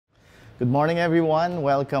Good morning, everyone.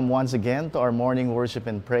 Welcome once again to our morning worship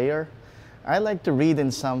and prayer. I like to read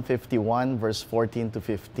in Psalm 51, verse 14 to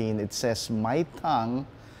 15. It says, "My tongue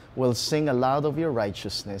will sing aloud of your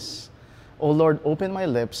righteousness. O Lord, open my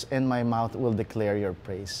lips, and my mouth will declare your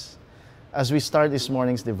praise." As we start this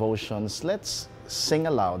morning's devotions, let's sing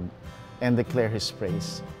aloud and declare His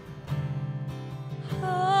praise.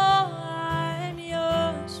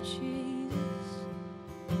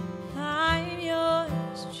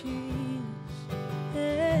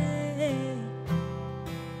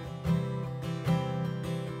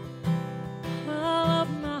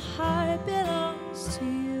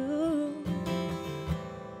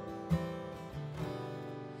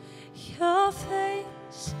 Your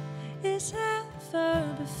face is ever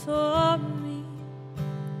before me.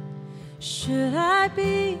 Should I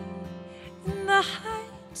be in the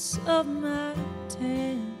heights of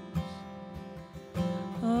mountains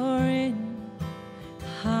or in the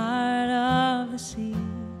heart of the sea,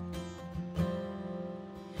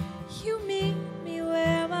 you meet me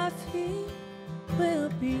where my feet will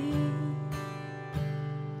be.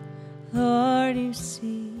 Lord, you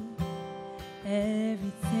see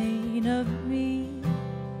everything of me.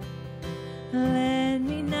 Let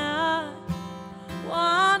me not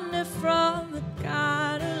wander from the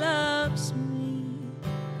God who loves me.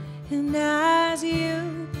 And as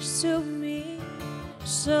you pursue me,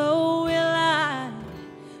 so will I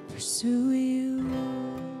pursue you.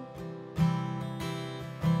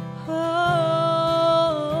 Oh,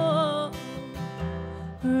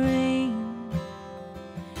 rain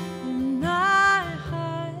in my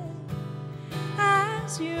heart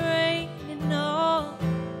as you reign in all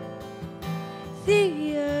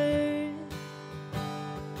the earth.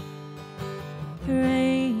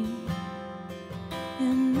 Reign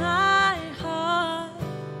in my heart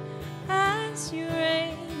as you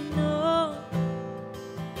reign in all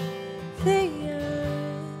the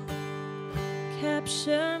earth.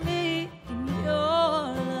 Capture me in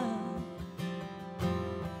your love.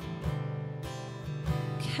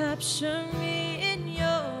 Capture me in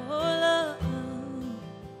your love.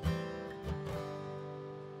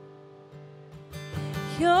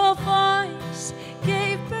 Your voice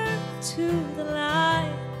gave birth to the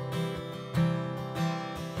light.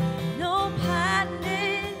 No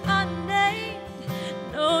planet unnamed,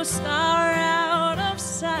 no star out of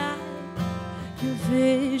sight. Your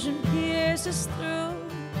vision pierces through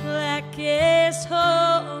blackest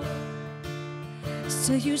hope.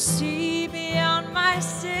 So you see beyond my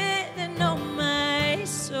sin and know my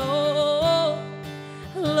soul.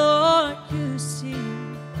 Lord, you see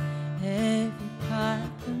every part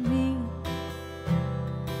of me.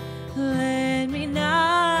 Let me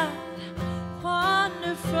not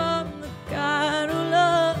wander from the God who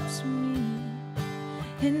loves me.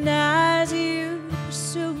 And as you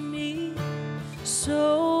pursue me,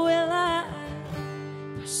 so will I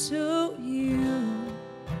pursue you.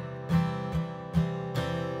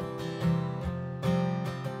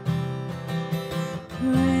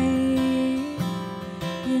 Rain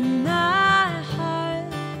in my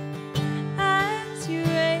heart as you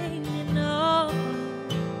reign in all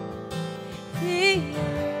the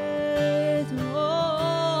earth.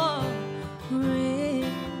 Oh, rain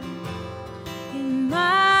in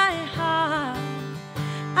my heart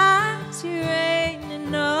as you reign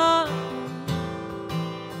in all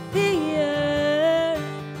the earth.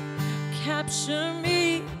 Capture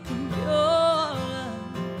me in your love.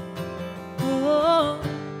 Oh,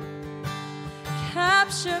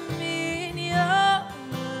 capture me in your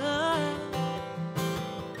love.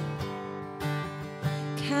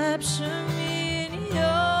 Capture me in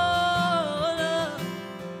your love.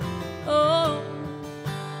 Oh,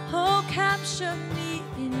 oh, capture me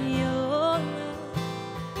in your love.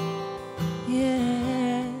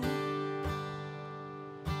 Yeah.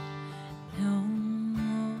 No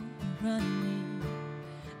more running,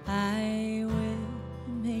 I will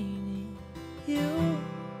remain in you.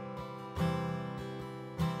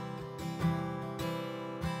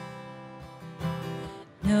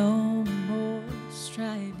 No more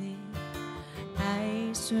striving,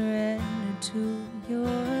 I surrender to your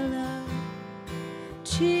love,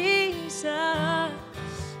 Jesus.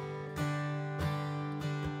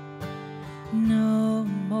 No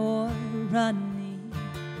more running,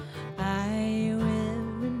 I will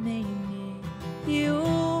remain in you.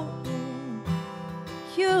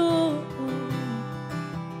 You.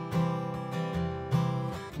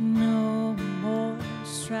 No more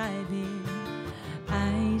striving,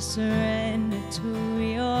 I surrender to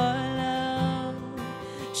your love,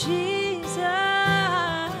 Jesus.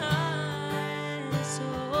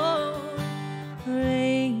 Oh,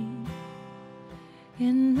 rain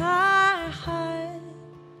in my heart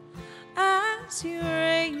as you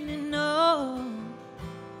reign in all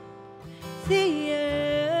the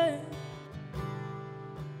earth.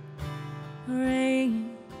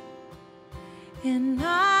 Reign in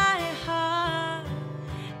my heart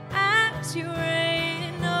as you reign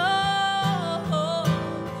in all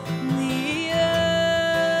the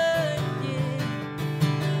earth. Yeah.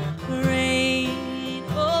 Reign,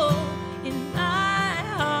 oh, in my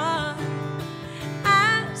heart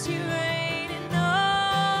as you reign in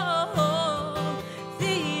all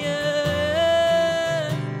the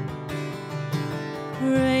earth.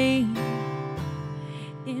 Reign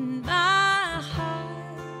in my heart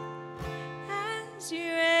as you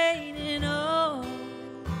reign in all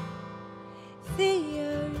the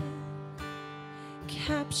earth.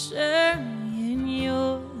 Capture me in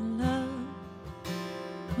your love.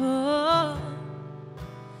 Oh,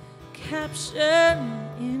 capture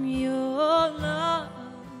me in your love.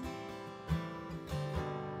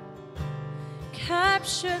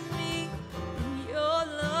 Capture me in your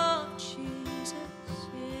love, Jesus.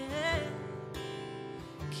 Yeah.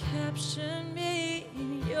 Capture me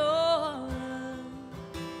in your love.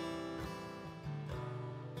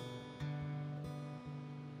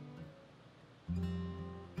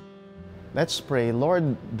 Let's pray.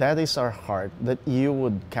 Lord, that is our heart, that you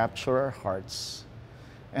would capture our hearts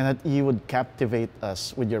and that you would captivate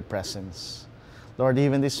us with your presence. Lord,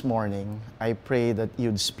 even this morning, I pray that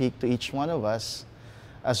you'd speak to each one of us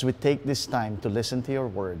as we take this time to listen to your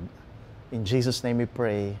word. In Jesus' name we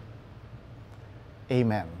pray.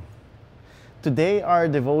 Amen. Today, our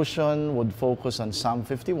devotion would focus on Psalm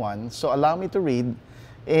 51. So allow me to read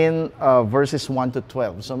in verses 1 to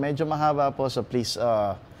 12. So medyo mahaba po, so please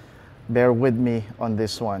bear with me on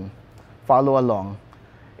this one. Follow along.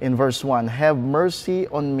 In verse 1, have mercy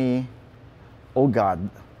on me, O God,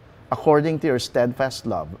 according to your steadfast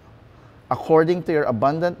love. According to your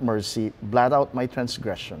abundant mercy, blot out my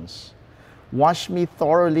transgressions. Wash me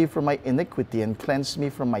thoroughly from my iniquity and cleanse me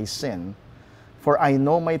from my sin. For I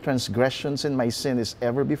know my transgressions and my sin is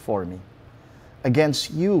ever before me. Against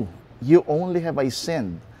you, you only have I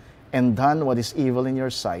sinned and done what is evil in your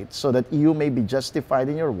sight, so that you may be justified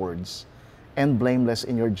in your words and blameless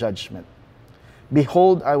in your judgment.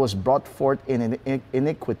 Behold, I was brought forth in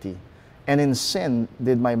iniquity, and in sin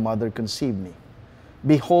did my mother conceive me.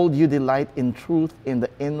 Behold, you delight in truth in the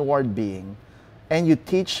inward being, and you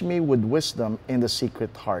teach me with wisdom in the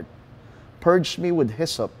secret heart. Purge me with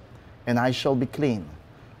hyssop, and I shall be clean.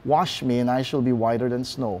 Wash me, and I shall be whiter than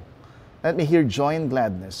snow. Let me hear joy and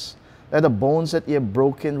gladness. Let the bones that ye have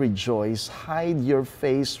broken rejoice. Hide your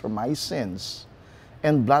face from my sins,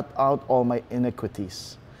 and blot out all my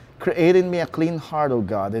iniquities. Create in me a clean heart, O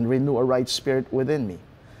God, and renew a right spirit within me.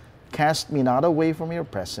 Cast me not away from your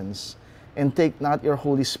presence, and take not your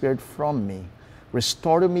Holy Spirit from me.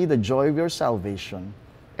 Restore to me the joy of your salvation,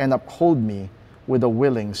 and uphold me with a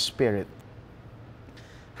willing spirit.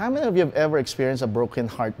 How many of you have ever experienced a broken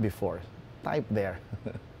heart before? Type there.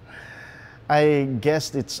 I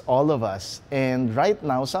guess it's all of us. And right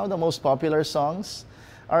now, some of the most popular songs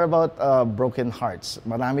are about broken hearts.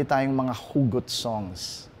 Marami tayong mga hugot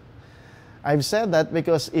songs. I've said that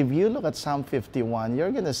because if you look at Psalm 51,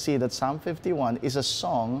 you're going to see that Psalm 51 is a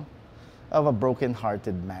song of a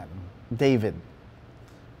broken-hearted man, David.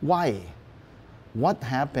 Why? What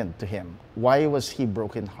happened to him? Why was he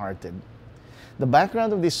broken-hearted? The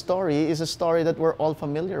background of this story is a story that we're all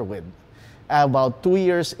familiar with. About 2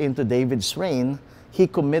 years into David's reign, he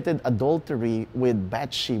committed adultery with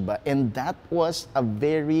Bathsheba, and that was a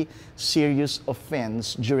very serious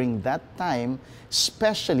offense during that time,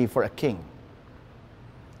 especially for a king.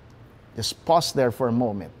 Just pause there for a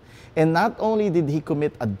moment. And not only did he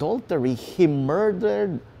commit adultery, he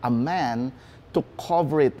murdered a man to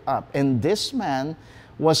cover it up. And this man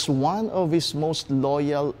was one of his most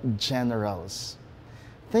loyal generals.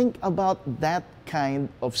 Think about that kind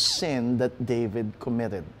of sin that David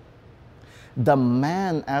committed. The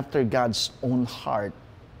man after God's own heart.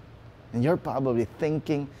 And you're probably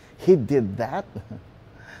thinking, he did that?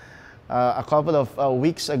 A couple of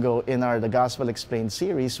weeks ago in our The Gospel Explained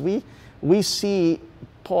series, we see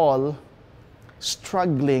Paul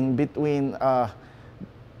struggling between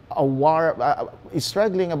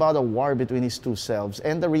struggling about a war between his two selves.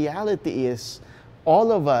 And the reality is,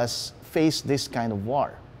 all of us face this kind of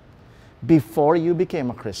war. Before you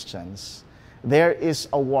became a Christian, there is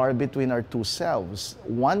a war between our two selves.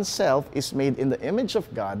 One self is made in the image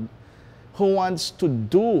of God, who wants to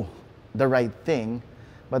do the right thing,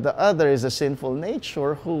 but the other is a sinful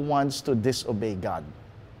nature who wants to disobey God.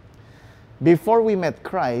 Before we met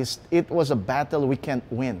Christ, it was a battle we can't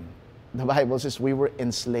win. The Bible says we were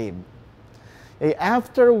enslaved.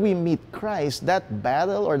 After we meet Christ, that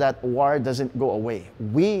battle or that war doesn't go away.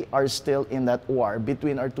 We are still in that war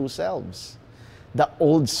between our two selves, the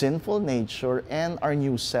old sinful nature and our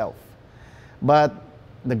new self. But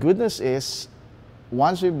the goodness is,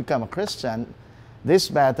 once we become a Christian, this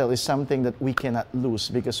battle is something that we cannot lose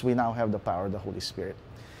because we now have the power of the Holy Spirit.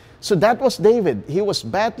 So that was David. He was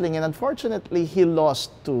battling, and unfortunately, he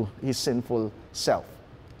lost to his sinful self.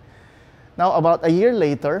 Now, about a year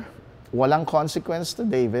later, walang consequence to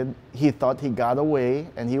David. He thought he got away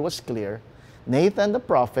and he was clear. Nathan the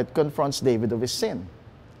prophet confronts David of his sin.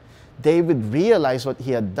 David realized what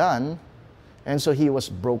he had done, and so he was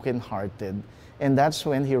brokenhearted. And that's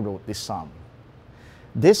when he wrote this psalm.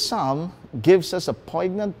 This psalm gives us a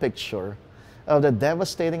poignant picture of the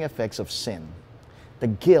devastating effects of sin. The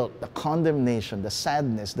guilt, the condemnation, the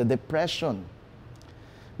sadness, the depression.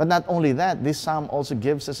 But not only that, this psalm also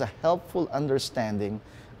gives us a helpful understanding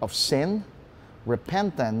of sin,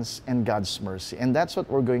 repentance, and God's mercy. And that's what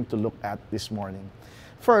we're going to look at this morning.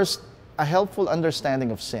 First, a helpful understanding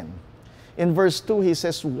of sin. In verse 2, he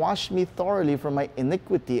says, "Wash me thoroughly from my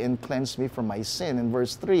iniquity and cleanse me from my sin." In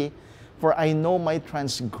verse 3, "For I know my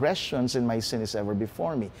transgressions and my sin is ever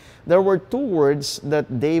before me." There were two words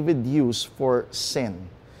that David used for sin.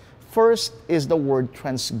 First is the word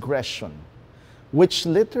transgression, which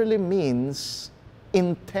literally means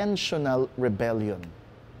intentional rebellion.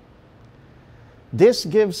 This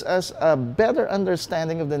gives us a better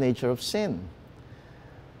understanding of the nature of sin.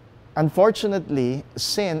 Unfortunately,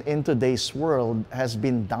 sin in today's world has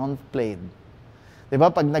been downplayed.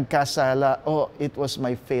 Diba? Pag nagkasala, oh, it was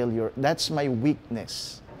my failure. That's my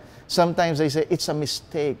weakness. Sometimes they say it's a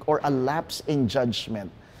mistake or a lapse in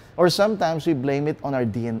judgment. Or sometimes we blame it on our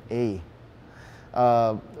DNA.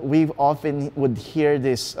 We often would hear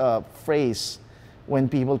this phrase when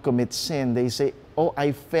people commit sin. They say, "Oh,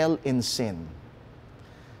 I fell in sin."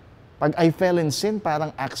 Pag I fell in sin,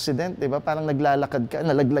 parang accident, di ba? Parang naglalakad ka,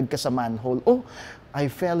 nalaglag ka sa manhole. Oh, I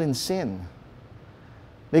fell in sin.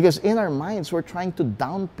 Because in our minds, we're trying to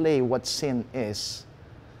downplay what sin is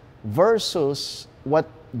versus what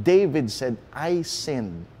David said, "I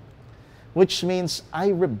sinned," which means I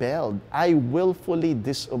rebelled, I willfully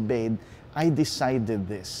disobeyed, I decided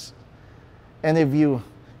this. And if you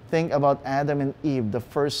think about Adam and Eve, the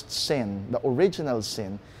first sin, the original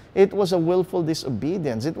sin, it was a willful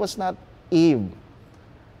disobedience. It was not Eve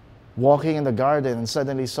walking in the garden and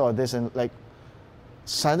suddenly saw this and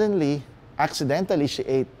suddenly, accidentally, she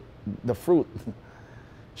ate the fruit.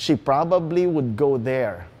 She probably would go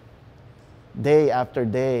there day after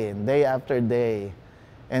day and day after day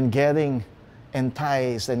and getting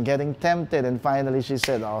enticed and getting tempted, and finally she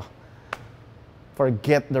said, "Oh,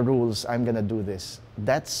 forget the rules, I'm gonna do this."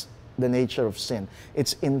 That's the nature of sin.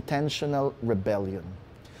 It's intentional rebellion.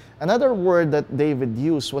 Another word that David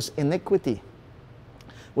used was iniquity,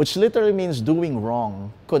 which literally means doing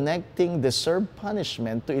wrong, connecting deserved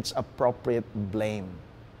punishment to its appropriate blame.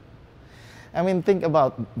 I mean, think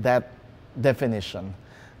about that definition.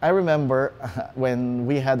 I remember when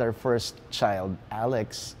we had our first child,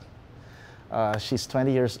 Alex. She's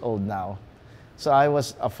 20 years old now. So I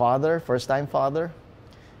was a father, first-time father,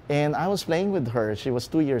 and I was playing with her. She was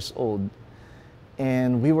 2 years old.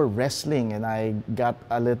 And we were wrestling, and I got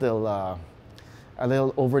a little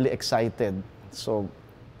overly excited. So,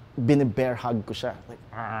 bine-bear hug ko siya. Like,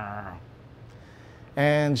 "Arr!"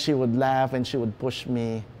 And she would laugh, and she would push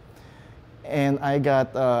me. And I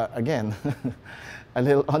got, again, a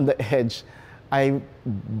little on the edge. I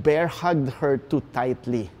bear hugged her too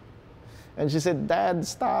tightly. And she said, "Dad,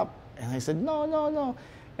 stop." And I said, "No, no, no."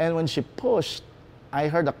 And when she pushed, I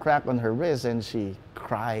heard a crack on her wrist, and she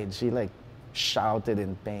cried. She shouted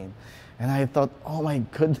in pain. And I thought, oh my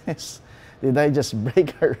goodness, did I just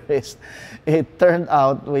break her wrist? It turned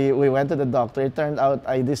out, we went to the doctor, it turned out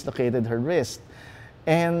I dislocated her wrist.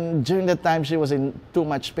 And during the time she was in too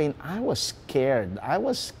much pain, I was scared. I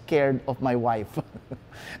was scared of my wife.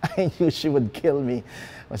 I knew she would kill me.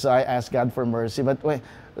 So I asked God for mercy. But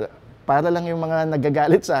para lang yung mga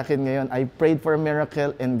nagagalit sa akin ngayon, I prayed for a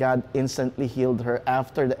miracle and God instantly healed her.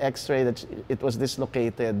 After the x-ray that it was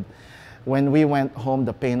dislocated, when we went home,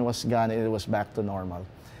 the pain was gone and it was back to normal.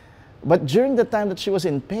 But during the time that she was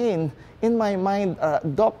in pain, in my mind,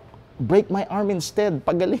 "Doc, break my arm instead.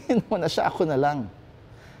 Pagalingin mo na siya, ako na lang."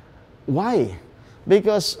 Why?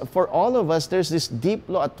 Because for all of us, there's this deep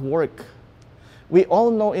law at work. We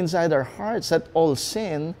all know inside our hearts that all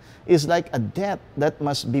sin is like a debt that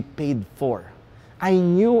must be paid for. I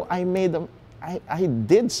knew I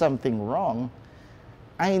did something wrong.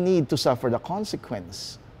 I need to suffer the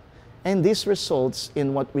consequence. And this results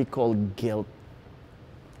in what we call guilt.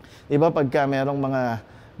 Iba pagka merong mga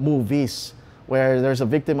movies where there's a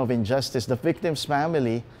victim of injustice, the victim's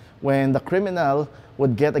family, when the criminal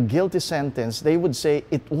would get a guilty sentence, they would say,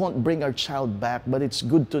 it won't bring our child back, but it's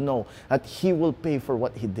good to know that he will pay for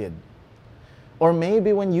what he did. Or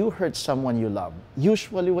maybe when you hurt someone you love,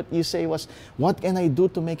 usually what you say was, what can I do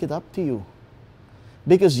to make it up to you?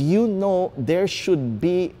 Because you know there should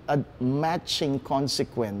be a matching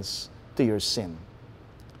consequence to your sin.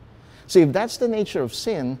 So if that's the nature of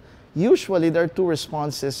sin, usually there are two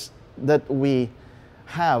responses that we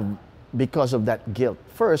have because of that guilt.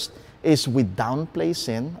 First is we downplay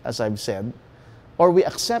sin, as I've said, or we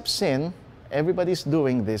accept sin, everybody's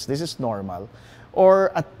doing this is normal,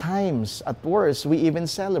 or at times, at worst, we even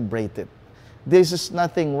celebrate it. This is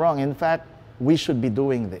nothing wrong. In fact, we should be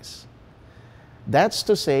doing this. That's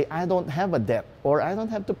to say, I don't have a debt, or I don't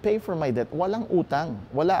have to pay for my debt. Walang utang.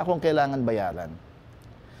 Wala akong kailangan bayaran.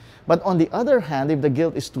 But on the other hand, if the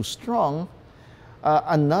guilt is too strong,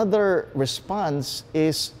 another response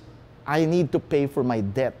is, I need to pay for my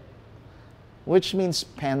debt, which means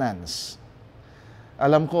penance.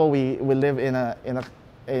 Alam ko, we live in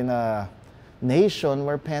a nation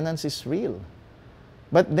where penance is real.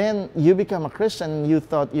 But then, you become a Christian, you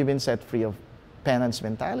thought you've been set free of penance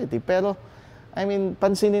mentality. Pero, I mean,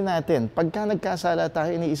 pansinin natin, pagka nagkasala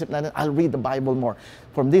tayo, iniisip natin, I'll read the Bible more.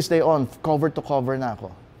 From this day on, cover to cover na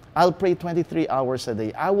ako. I'll pray 23 hours a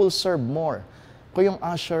day. I will serve more. Ako yung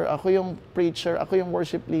usher, ako yung preacher, ako yung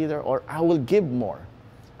worship leader, or I will give more.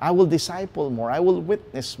 I will disciple more. I will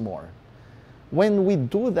witness more. When we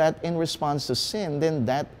do that in response to sin, then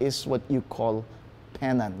that is what you call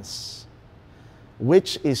penance,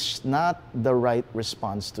 which is not the right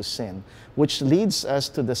response to sin, which leads us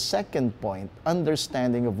to the second point,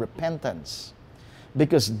 understanding of repentance.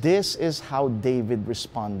 Because this is how David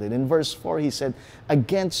responded. In verse 4, he said,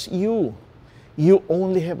 against you, you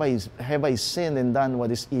only have I sinned and done what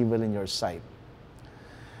is evil in your sight.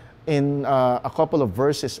 In a couple of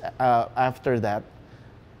verses after that,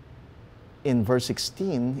 in verse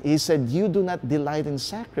 16, he said, you do not delight in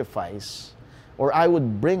sacrifice, or I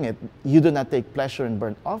would bring it. You do not take pleasure in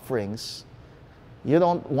burnt offerings. You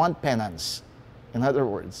don't want penance. In other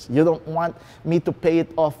words, you don't want me to pay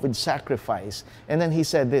it off with sacrifice. And then he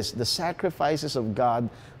said this, the sacrifices of God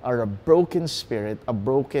are a broken spirit, a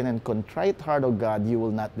broken and contrite heart, O God, you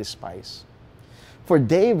will not despise. For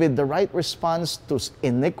David, the right response to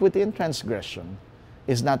iniquity and transgression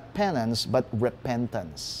is not penance, but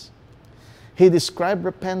repentance. He described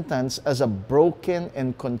repentance as a broken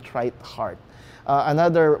and contrite heart.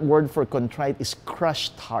 Another word for contrite is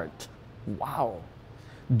crushed heart. Wow!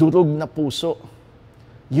 Durog na puso.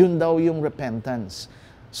 Yun daw yung repentance.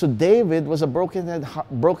 So David was a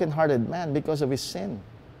broken-hearted man because of his sin.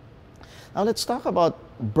 Now let's talk about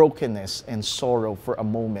brokenness and sorrow for a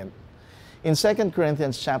moment. In 2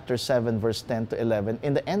 Corinthians chapter 7, verse 10 to 11,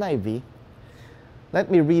 in the NIV, let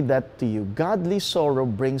me read that to you. Godly sorrow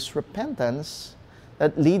brings repentance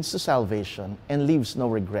that leads to salvation and leaves no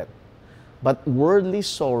regret. But worldly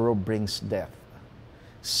sorrow brings death.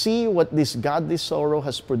 See what this godly sorrow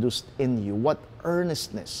has produced in you, what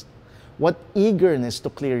earnestness, what eagerness to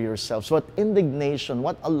clear yourselves, what indignation,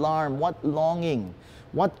 what alarm, what longing,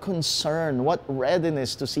 what concern, what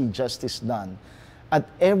readiness to see justice done. At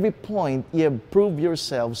every point, ye have proved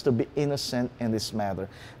yourselves to be innocent in this matter.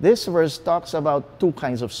 This verse talks about two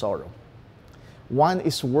kinds of sorrow. One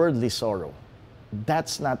is worldly sorrow.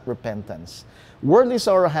 That's not repentance. Worldly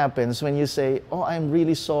sorrow happens when you say, oh, I'm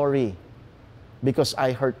really sorry because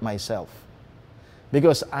I hurt myself.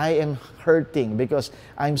 Because I am hurting, because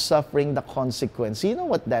I'm suffering the consequence. You know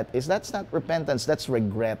what that is? That's not repentance, that's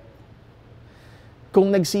regret.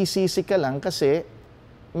 Kung nagsisisi ka lang kasi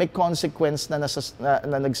may consequence na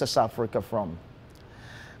nagsasuffer ka from.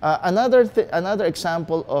 Another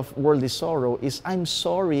example of worldly sorrow is, I'm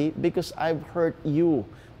sorry because I've hurt you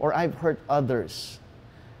or I've hurt others.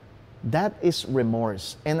 That is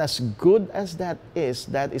remorse. And as good as that is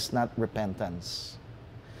not repentance.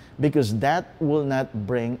 Because that will not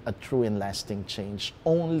bring a true and lasting change.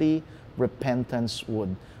 Only repentance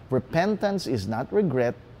would. Repentance is not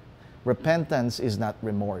regret. Repentance is not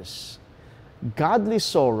remorse. Godly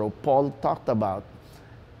sorrow, Paul talked about,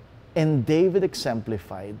 and David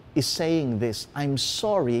exemplified, is saying this, I'm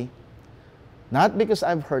sorry, not because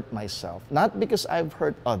I've hurt myself, not because I've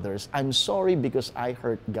hurt others, I'm sorry because I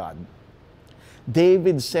hurt God.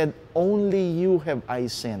 David said, only you have I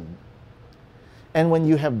sinned. And when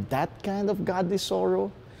you have that kind of godly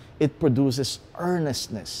sorrow, it produces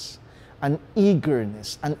earnestness, an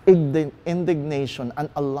eagerness, an indignation, an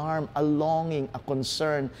alarm, a longing, a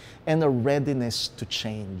concern, and a readiness to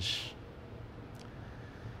change.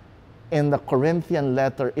 in the Corinthian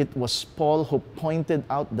letter, it was Paul who pointed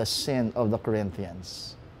out the sin of the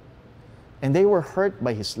Corinthians. And they were hurt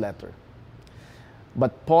by his letter.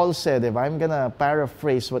 But Paul said, if I'm going to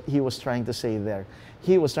paraphrase what he was trying to say there,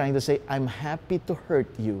 he was trying to say, I'm happy to hurt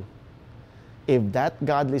you if that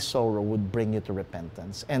godly sorrow would bring you to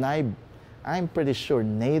repentance. And I'm pretty sure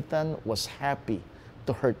Nathan was happy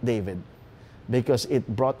to hurt David because it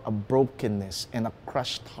brought a brokenness and a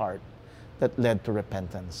crushed heart that led to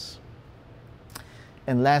repentance.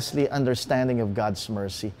 And lastly, understanding of God's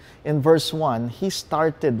mercy. In verse 1, he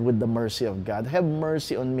started with the mercy of God. Have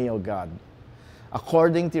mercy on me, O God.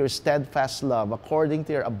 According to your steadfast love, according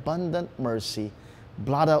to your abundant mercy,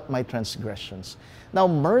 blot out my transgressions. Now,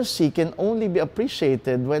 mercy can only be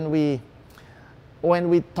appreciated when we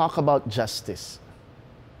talk about justice.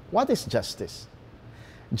 What is justice?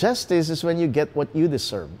 Justice is when you get what you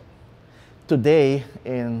deserve. Today,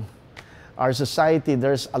 in our society,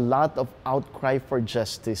 there's a lot of outcry for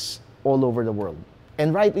justice all over the world.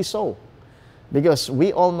 And rightly so, because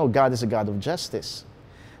we all know God is a God of justice.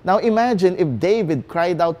 Now imagine if David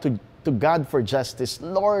cried out to God for justice,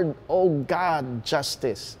 Lord, oh God,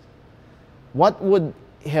 justice. What would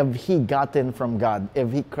have he gotten from God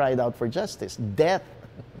if he cried out for justice? Death.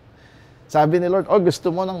 Sabi ni Lord, oh, gusto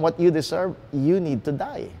mo ng what you deserve? You need to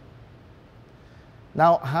die.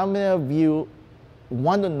 Now, how many of you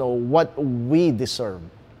want to know what we deserve?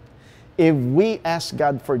 If we ask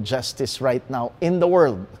God for justice right now in the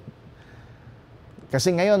world,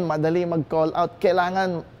 kasi ngayon, madali mag-call out,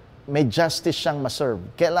 kailangan may justice siyang maserve.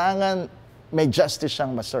 Kailangan may justice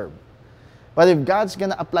siyang maserve. But if God's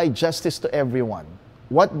gonna apply justice to everyone,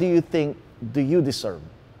 what do you think do you deserve?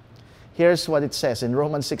 Here's what it says in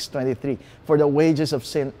Romans 6:23, for the wages of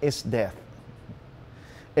sin is death.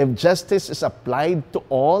 If justice is applied to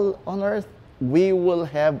all on earth, we will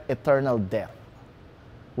have eternal death,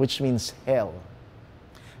 which means hell.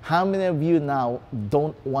 How many of you now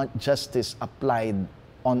don't want justice applied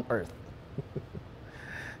on earth?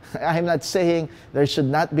 I'm not saying there should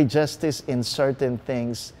not be justice in certain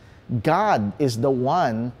things. God is the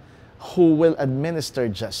one who will administer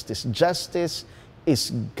justice. Justice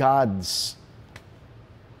is God's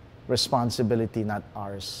responsibility, not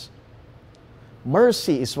ours.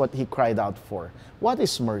 Mercy is what he cried out for. What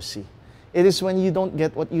is mercy? It is when you don't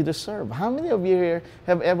get what you deserve. How many of you here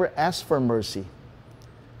have ever asked for mercy?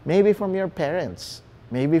 Maybe from your parents,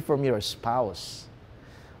 maybe from your spouse,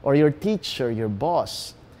 or your teacher, your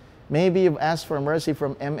boss. Maybe you've asked for mercy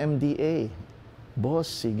from MMDA. Boss,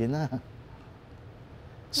 sige na.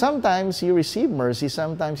 Sometimes you receive mercy,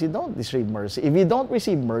 sometimes you don't receive mercy. If you don't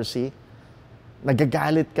receive mercy,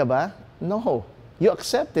 nagagalit ka ba? No. You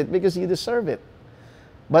accept it because you deserve it.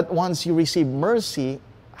 But once you receive mercy,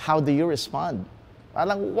 how do you respond?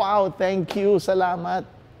 Parang, wow, thank you, salamat.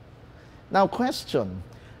 Now question,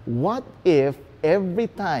 what if every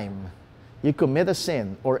time you commit a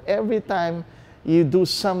sin or every time you do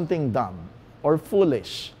something dumb or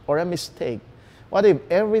foolish or a mistake, what if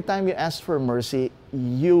every time you ask for mercy,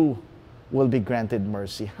 you will be granted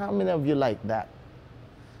mercy? How many of you like that?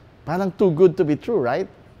 Parang too good to be true, right?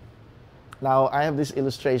 Now, I have this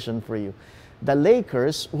illustration for you. The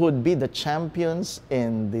Lakers would be the champions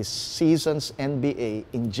in this season's NBA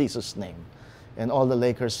in Jesus' name. And all the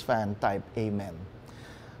Lakers fan type, amen.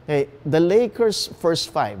 Okay, the Lakers'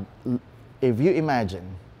 first five, if you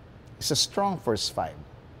imagine, it's a strong first five.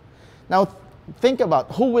 Now, think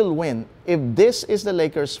about who will win if this is the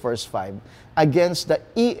Lakers' first five against the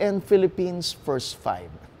EN Philippines' first five.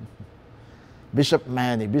 Bishop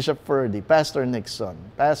Manny, Bishop Ferdy, Pastor Nixon,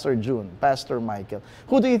 Pastor June, Pastor Michael.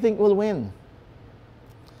 Who do you think will win?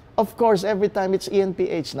 Of course, every time it's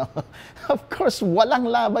ENPH. No? Of course, walang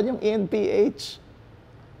laban yung ENPH.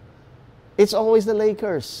 It's always the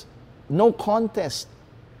Lakers. No contest.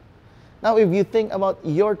 Now, if you think about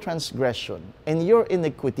your transgression and your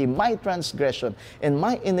iniquity, my transgression and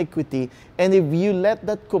my iniquity, and if you let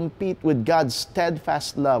that compete with God's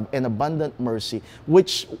steadfast love and abundant mercy,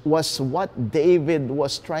 which was what David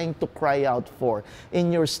was trying to cry out for,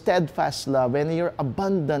 in your steadfast love and your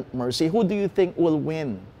abundant mercy, who do you think will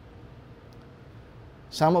win?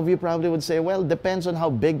 Some of you probably would say, well, depends on how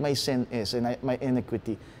big my sin is and my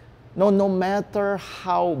iniquity. No matter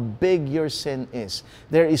how big your sin is,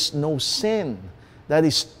 there is no sin that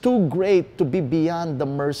is too great to be beyond the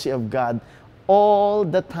mercy of God. All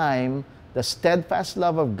the time, the steadfast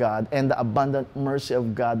love of God and the abundant mercy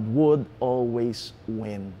of God would always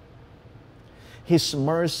win. His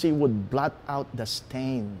mercy would blot out the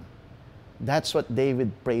stain. That's what David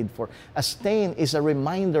prayed for. A stain is a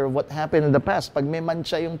reminder of what happened in the past. Pag may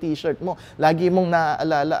mancha yung t-shirt mo, lagi mong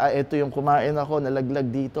naaalala, ito yung kumain ako, nalaglag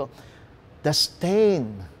dito. The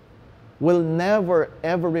stain will never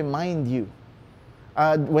ever remind you.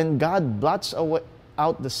 When God blots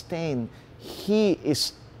out the stain, He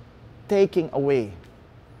is taking away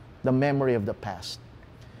the memory of the past.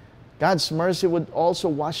 God's mercy would also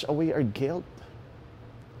wash away our guilt.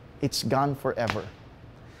 It's gone forever.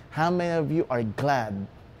 How many of you are glad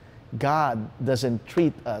God doesn't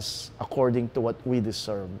treat us according to what we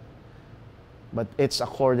deserve, but it's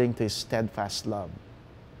according to His steadfast love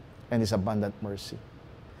and His abundant mercy?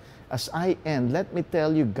 As I end, let me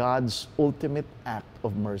tell you God's ultimate act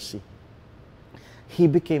of mercy. He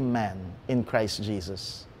became man in Christ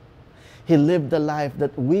Jesus. He lived the life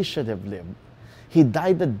that we should have lived. He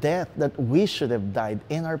died the death that we should have died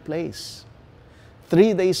in our place.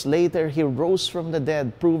 3 days later, He rose from the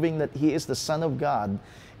dead, proving that He is the Son of God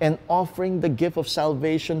and offering the gift of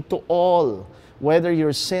salvation to all. Whether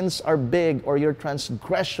your sins are big or your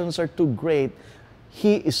transgressions are too great,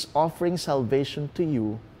 He is offering salvation to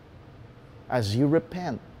you as you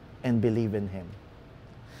repent and believe in Him.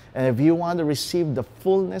 And if you want to receive the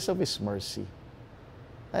fullness of His mercy,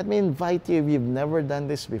 let me invite you, if you've never done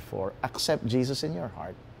this before, accept Jesus in your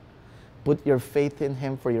heart. Put your faith in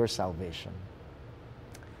Him for your salvation.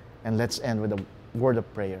 And let's end with a word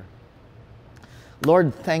of prayer.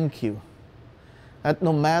 Lord, thank You that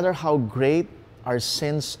no matter how great our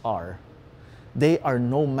sins are, they are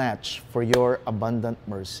no match for Your abundant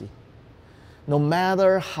mercy. No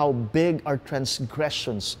matter how big our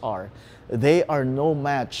transgressions are, they are no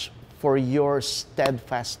match for Your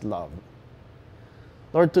steadfast love.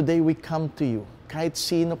 Lord, today we come to You. Kahit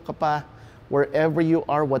sino ka pa, wherever you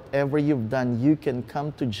are, whatever you've done, you can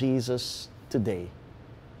come to Jesus today.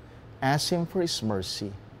 Ask Him for His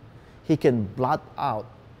mercy. He can blot out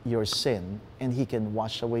your sin and He can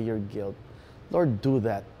wash away your guilt. Lord, do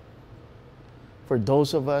that. For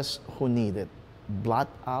those of us who need it, blot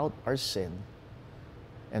out our sin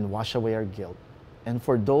and wash away our guilt. And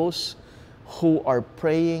for those who are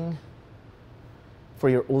praying for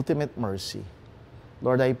Your ultimate mercy,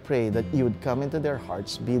 Lord, I pray that You would come into their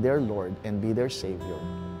hearts, be their Lord, and be their Savior.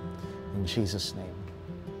 In Jesus' name,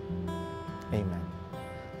 amen.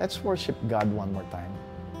 Let's worship God one more time.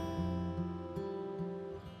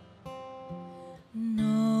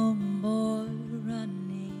 No more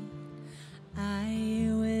running, I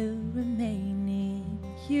will remain in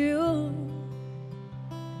You.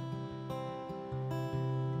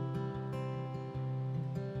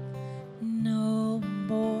 No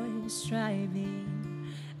more striving,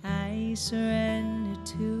 I surrender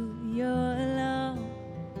to Your love.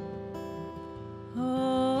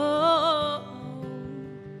 Oh,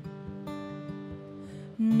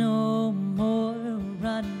 no more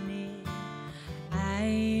running,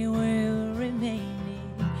 I will remain in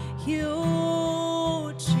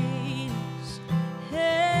You, Jesus.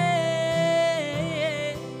 Hey,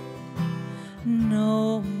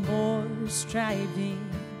 no more striving,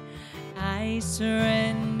 I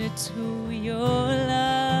surrender to Your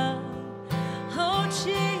love. Oh,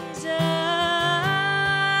 Jesus,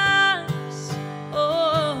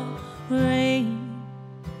 oh, reign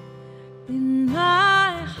in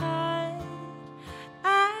my heart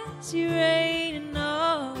as You reign in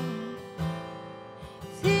all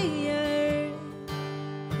the earth.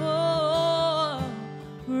 Oh,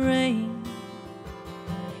 reign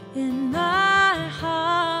in my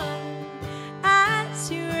heart as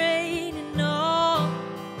You reign in all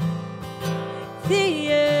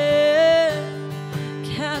the earth.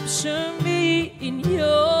 Capture me in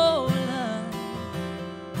Your love.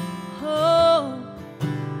 Oh,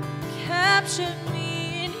 capture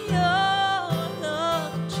me in Your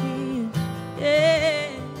love, Jesus. Yeah.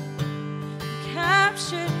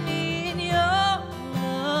 Capture me in Your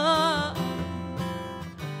love.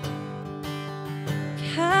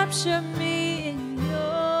 Capture me in Your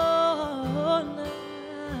love.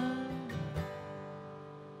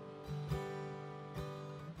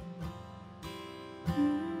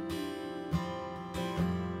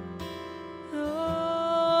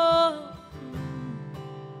 Oh.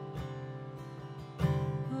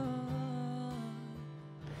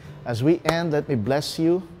 As we end, let me bless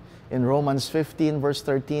you in Romans 15, verse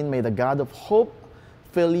 13. May the God of hope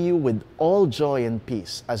fill you with all joy and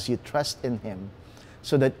peace as you trust in Him,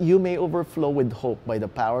 so that you may overflow with hope by the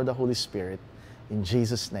power of the Holy Spirit. In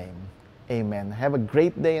Jesus' name, amen. Have a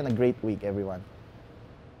great day and a great week, everyone.